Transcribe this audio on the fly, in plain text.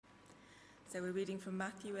So we're reading from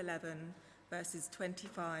Matthew 11, verses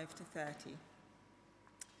 25 to 30.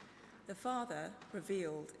 The Father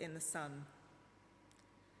revealed in the Son.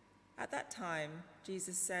 At that time,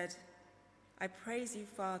 Jesus said, I praise you,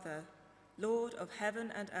 Father, Lord of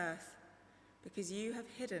heaven and earth, because you have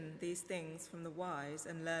hidden these things from the wise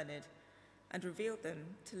and learned and revealed them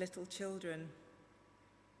to little children.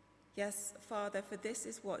 Yes, Father, for this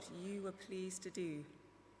is what you were pleased to do.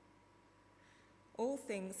 All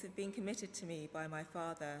things have been committed to me by my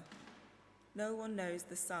Father. No one knows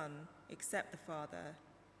the Son except the Father,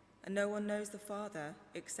 and no one knows the Father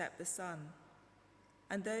except the Son,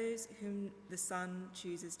 and those whom the Son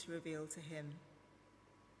chooses to reveal to him.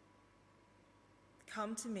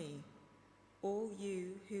 Come to me, all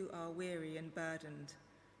you who are weary and burdened,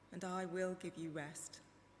 and I will give you rest.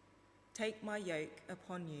 Take my yoke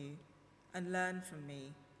upon you and learn from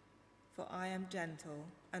me, for I am gentle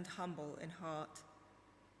and humble in heart,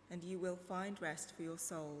 and you will find rest for your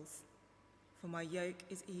souls. For my yoke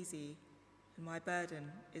is easy and my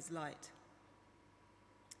burden is light.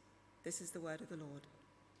 This is the word of the Lord.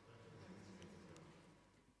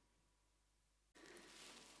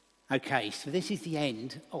 Okay, so this is the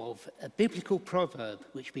end of a biblical proverb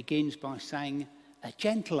which begins by saying, a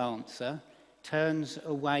gentle answer turns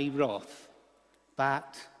away wrath,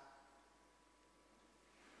 but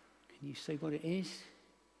can you see what it is?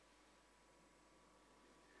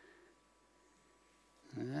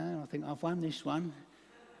 No, I think I've won this one.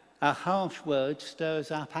 A harsh word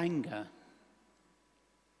stirs up anger.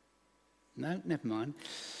 No, never mind.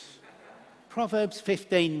 Proverbs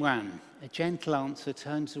 15:1. A gentle answer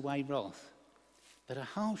turns away wrath, but a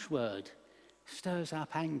harsh word stirs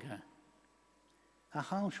up anger. A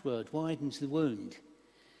harsh word widens the wound.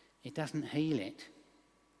 It doesn't heal it.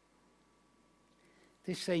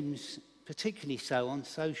 This seems particularly so on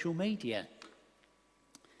social media.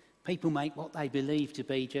 People make what they believe to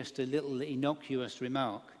be just a little innocuous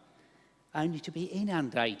remark, only to be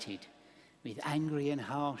inundated with angry and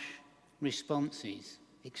harsh responses,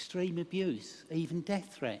 extreme abuse, even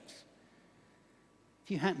death threats.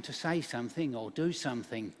 If you happen to say something or do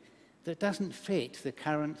something that doesn't fit the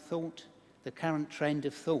current thought, the current trend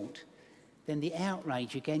of thought, then the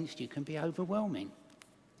outrage against you can be overwhelming.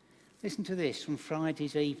 Listen to this from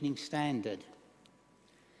Friday's Evening Standard.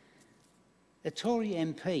 A Tory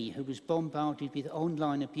MP who was bombarded with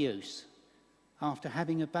online abuse after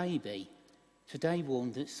having a baby today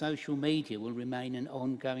warned that social media will remain an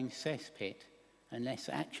ongoing cesspit unless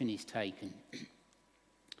action is taken.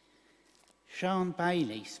 Sian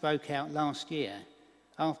Bailey spoke out last year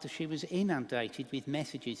after she was inundated with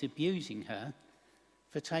messages abusing her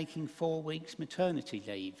for taking 4 weeks maternity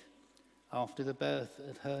leave after the birth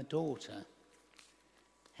of her daughter.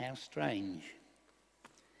 How strange.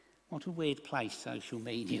 What a weird place social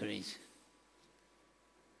media is.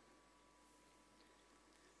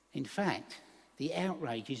 In fact, the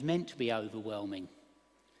outrage is meant to be overwhelming.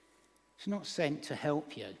 It's not sent to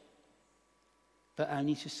help you, but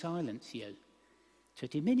only to silence you, to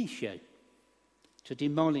diminish you, to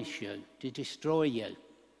demolish you, to destroy you,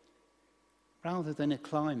 rather than a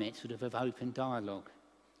climate of open dialogue.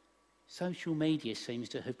 Social media seems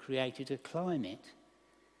to have created a climate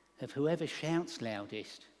of whoever shouts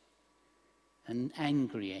loudest and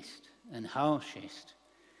angriest and harshest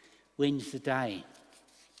wins the day.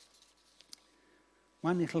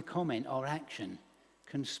 One little comment or action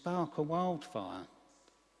can spark a wildfire.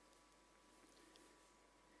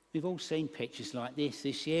 We've all seen pictures like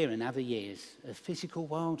this year and other years of physical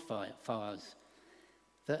wildfires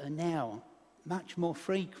that are now much more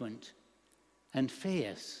frequent and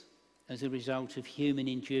fierce as a result of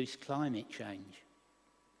human-induced climate change.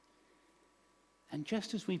 And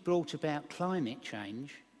just as we brought about climate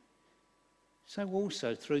change, so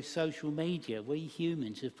also through social media, we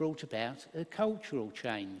humans have brought about a cultural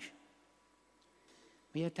change.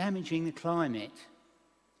 We are damaging the climate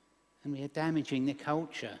and we are damaging the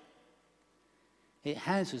culture. It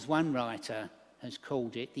has, as one writer has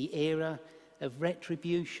called it, the era of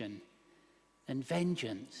retribution and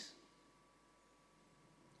vengeance.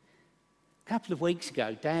 A couple of weeks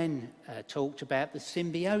ago, Dan talked about the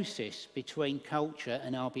symbiosis between culture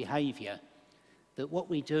and our behaviour, that what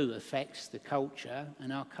we do affects the culture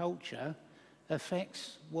and our culture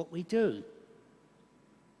affects what we do.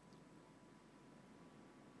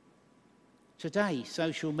 Today,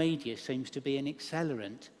 social media seems to be an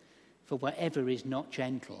accelerant for whatever is not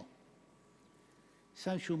gentle.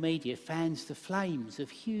 Social media fans the flames of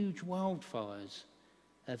huge wildfires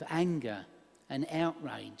of anger and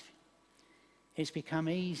outrage. It's become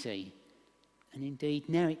easy and indeed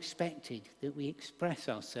now expected that we express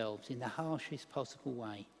ourselves in the harshest possible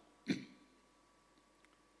way.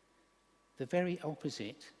 the very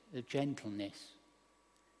opposite of gentleness,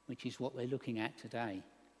 which is what we're looking at today.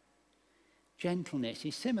 Gentleness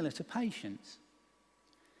is similar to patience.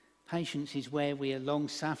 Patience is where we are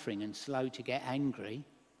long-suffering and slow to get angry.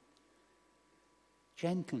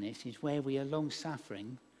 Gentleness is where we are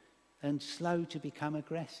long-suffering and slow to become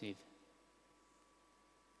aggressive.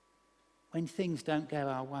 When things don't go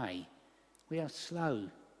our way, we are slow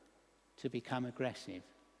to become aggressive.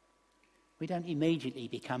 We don't immediately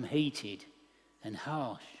become heated and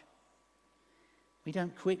harsh. We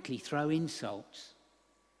don't quickly throw insults.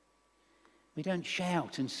 We don't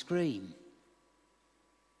shout and scream.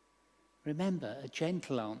 Remember, a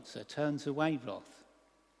gentle answer turns away wrath,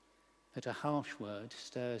 but a harsh word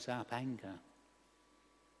stirs up anger.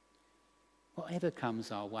 Whatever comes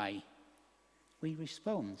our way, we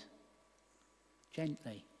respond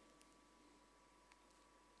gently.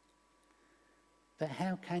 But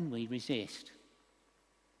how can we resist?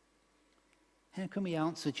 How can we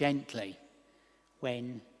answer gently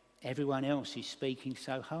when everyone else is speaking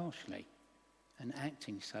so harshly and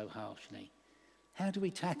acting so harshly? How do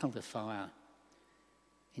we tackle the fire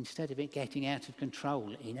instead of it getting out of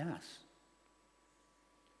control in us?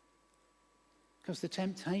 Because the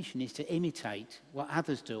temptation is to imitate what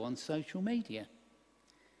others do on social media.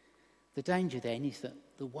 The danger then is that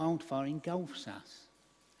the wildfire engulfs us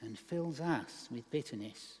and fills us with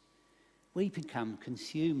bitterness. We become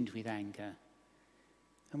consumed with anger,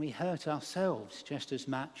 and we hurt ourselves just as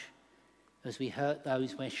much as we hurt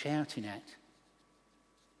those we're shouting at.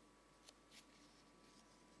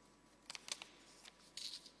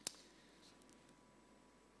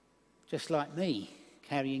 Just like me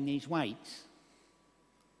carrying these weights.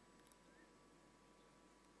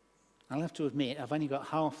 I'll have to admit, I've only got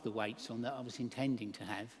half the weights on that I was intending to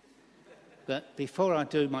have. But before I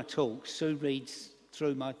do my talk, Sue reads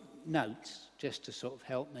through my notes just to sort of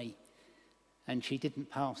help me. And she didn't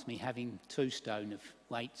pass me having 2 stone of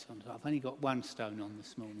weights on. I've only got 1 stone on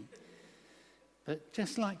this morning. But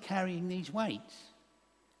just like carrying these weights,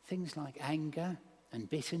 things like anger and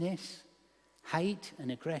bitterness, hate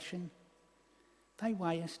and aggression, they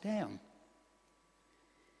weigh us down.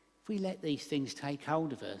 If we let these things take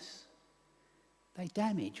hold of us, they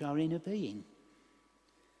damage our inner being.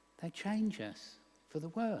 They change us for the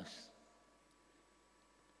worse.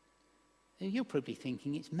 You're probably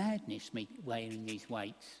thinking it's madness, me wearing these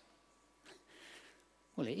weights.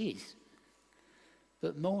 Well, it is.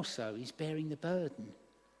 But more so is bearing the burden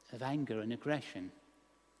of anger and aggression.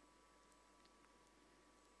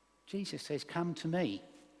 Jesus says, "Come to me,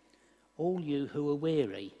 all you who are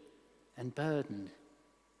weary and burdened,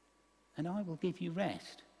 and I will give you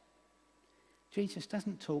rest." Jesus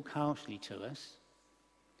doesn't talk harshly to us.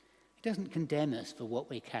 He doesn't condemn us for what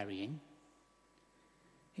we're carrying.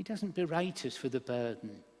 He doesn't berate us for the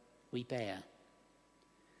burden we bear.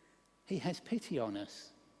 He has pity on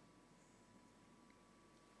us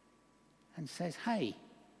and says, "Hey,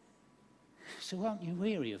 so aren't you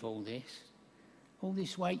weary of all this? All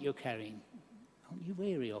this weight you're carrying, aren't you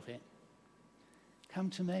weary of it? Come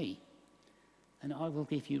to me and I will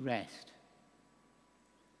give you rest."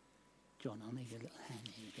 John, I'll need a little hand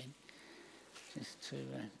here again, just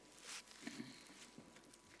to...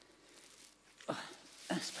 Oh,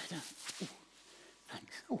 that's better. Oh,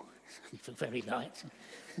 thanks. Oh, I feel very light.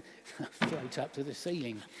 Float up to the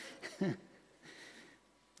ceiling.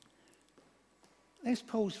 Let's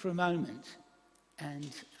pause for a moment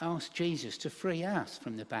and ask Jesus to free us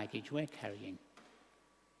from the baggage we're carrying.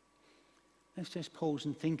 Let's just pause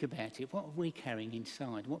and think about it. What are we carrying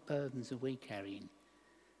inside? What burdens are we carrying?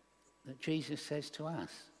 That Jesus says to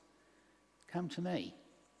us, "Come to me."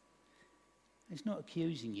 He's not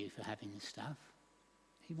accusing you for having the stuff.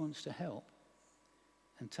 He wants to help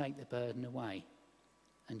and take the burden away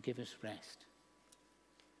and give us rest.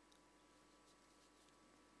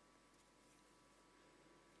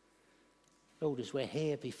 Lord, as we're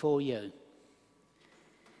here before you,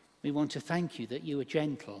 we want to thank you that you are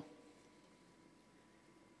gentle.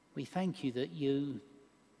 We thank you that you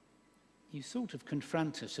sort of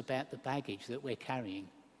confront us about the baggage that we're carrying,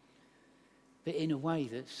 but in a way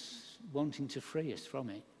that's wanting to free us from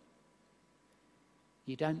it.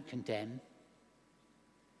 You don't condemn,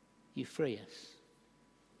 you free us.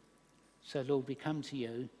 So, Lord, we come to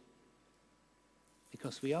you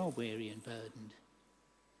because we are weary and burdened.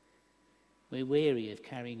 We're weary of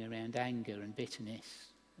carrying around anger and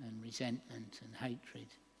bitterness and resentment and hatred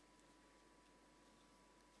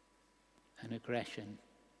and aggression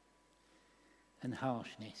and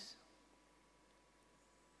harshness.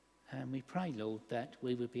 And we pray, Lord, that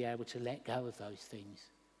we would be able to let go of those things.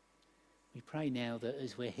 We pray now that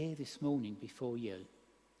as we're here this morning before you,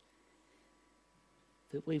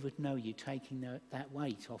 that we would know you taking that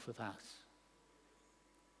weight off of us,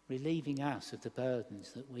 relieving us of the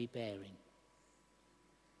burdens that we're bearing.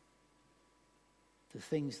 The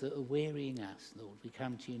things that are wearying us, Lord, we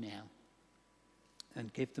come to you now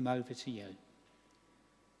and give them over to you.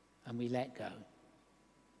 And we let go.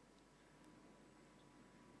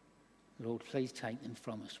 Lord, please take them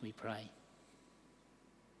from us, we pray.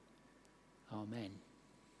 Amen.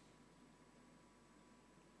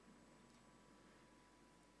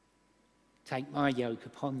 Take my yoke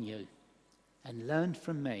upon you and learn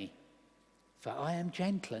from me, for I am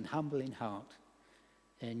gentle and humble in heart,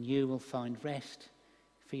 and you will find rest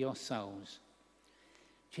for your souls.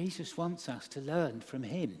 Jesus wants us to learn from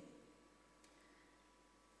him.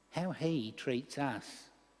 How he treats us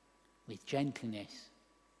with gentleness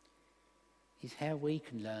is how we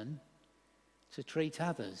can learn to treat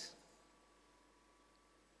others.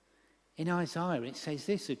 In Isaiah it says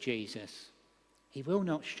this of Jesus: he will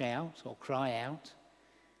not shout or cry out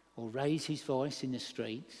or raise his voice in the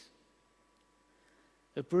streets.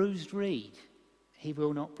 A bruised reed he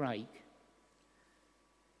will not break,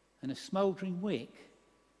 and a smouldering wick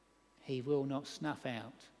he will not snuff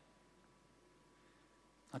out.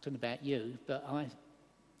 I don't know about you, but I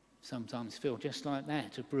sometimes feel just like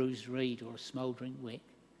that, a bruised reed or a smouldering wick.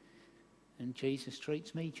 And Jesus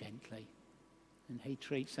treats me gently, and he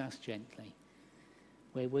treats us gently,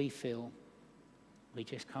 where we feel we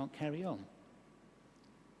just can't carry on.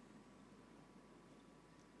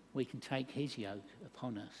 We can take his yoke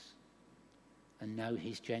upon us and know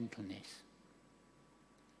his gentleness.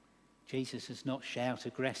 Jesus does not shout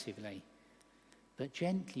aggressively, but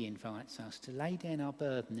gently invites us to lay down our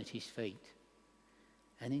burden at his feet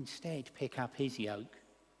and instead pick up his yoke,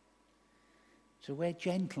 to wear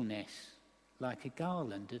gentleness like a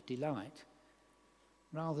garland of delight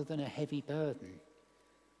rather than a heavy burden.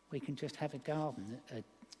 We can just have a garland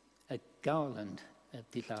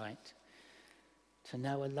of delight, to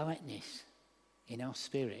know a lightness in our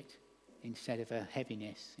spirit instead of a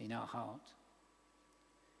heaviness in our heart.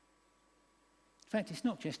 In fact, it's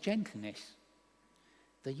not just gentleness.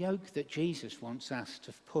 The yoke that Jesus wants us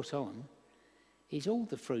to put on is all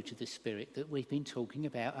the fruit of the Spirit that we've been talking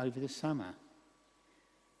about over the summer.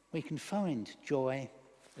 We can find joy,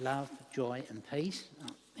 love, joy and peace.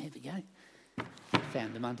 Oh, here we go.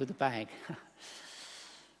 Found them under the bag.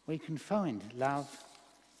 We can find love,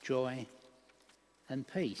 joy and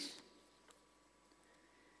peace.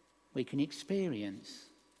 We can experience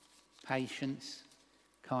patience,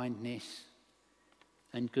 kindness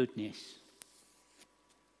and goodness.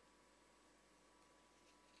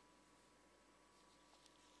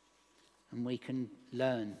 And we can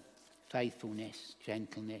learn faithfulness,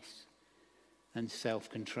 gentleness and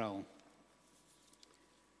self-control.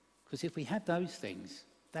 Because if we have those things,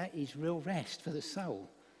 that is real rest for the soul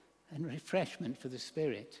and refreshment for the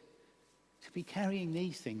spirit. To be carrying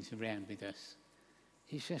these things around with us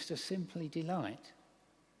is just a simply delight.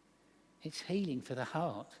 It's healing for the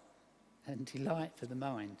heart and delight for the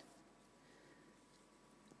mind.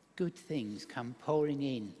 Good things come pouring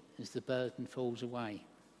in as the burden falls away.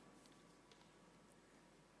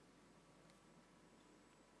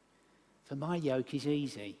 For my yoke is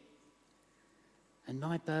easy and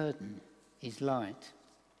my burden is light.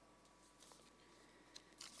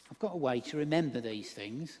 I've got a way to remember these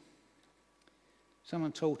things.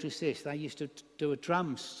 Someone taught us this. They used to do a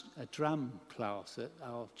drum class at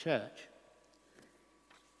our church.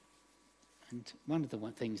 And one of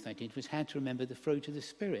the things they did was how to remember the fruit of the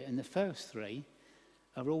Spirit. And the first three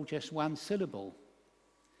are all just one syllable.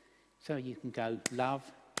 So you can go love,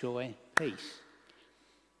 joy, peace.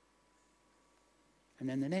 And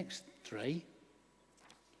then the next three,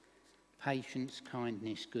 patience,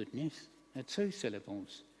 kindness, goodness, are two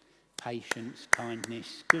syllables. Patience,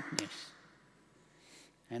 kindness, goodness.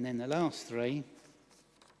 And then the last three,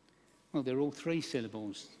 well, they're all three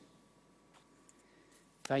syllables.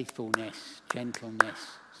 Faithfulness, gentleness,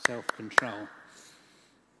 self-control.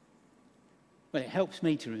 Well, it helps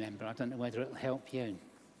me to remember. I don't know whether it'll help you.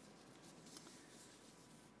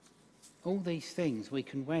 All these things we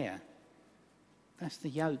can wear. That's the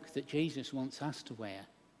yoke that Jesus wants us to wear.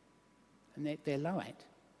 And they're light.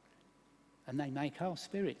 And they make our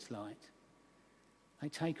spirits light. They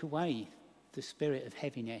take away the spirit of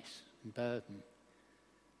heaviness and burden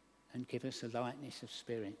and give us a lightness of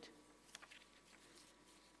spirit.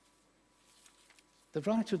 The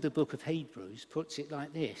writer of the book of Hebrews puts it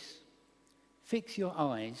like this: fix your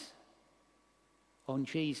eyes on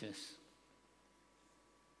Jesus.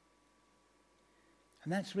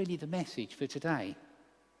 And that's really the message for today.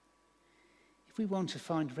 If we want to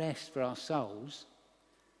find rest for our souls,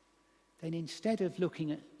 then instead of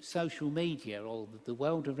looking at social media or the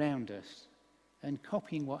world around us and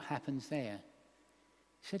copying what happens there,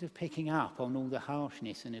 instead of picking up on all the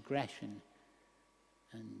harshness and aggression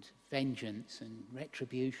and vengeance and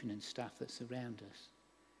retribution and stuff that's around us,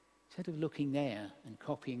 instead of looking there and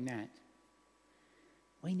copying that,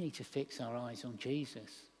 we need to fix our eyes on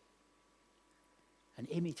Jesus and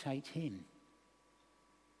imitate him.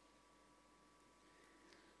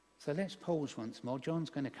 So let's pause once more.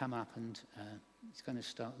 John's going to come up and he's going to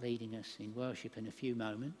start leading us in worship in a few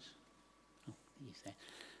moments. Oh, he's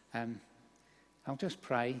there. I'll just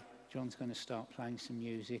pray. John's going to start playing some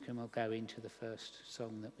music and we'll go into the first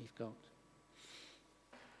song that we've got.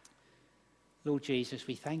 Lord Jesus,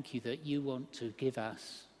 we thank you that you want to give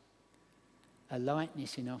us a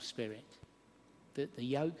lightness in our spirit, that the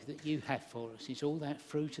yoke that you have for us is all that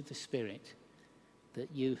fruit of the Spirit that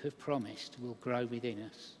you have promised will grow within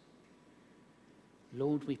us.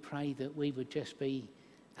 Lord, we pray that we would just be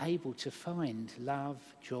able to find love,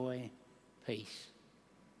 joy, peace,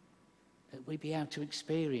 that we'd be able to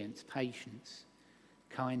experience patience,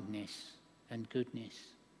 kindness and goodness,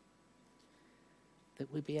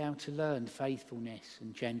 that we'd be able to learn faithfulness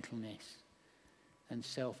and gentleness and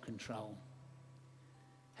self-control.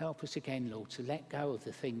 Help us again, Lord, to let go of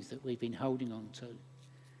the things that we've been holding on to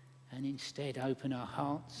and instead open our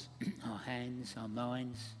hearts, our hands, our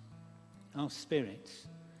minds, our spirits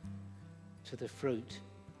to the fruit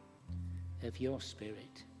of your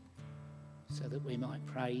Spirit so that we might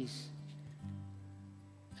praise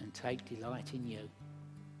and take delight in you.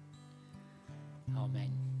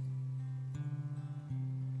 Amen.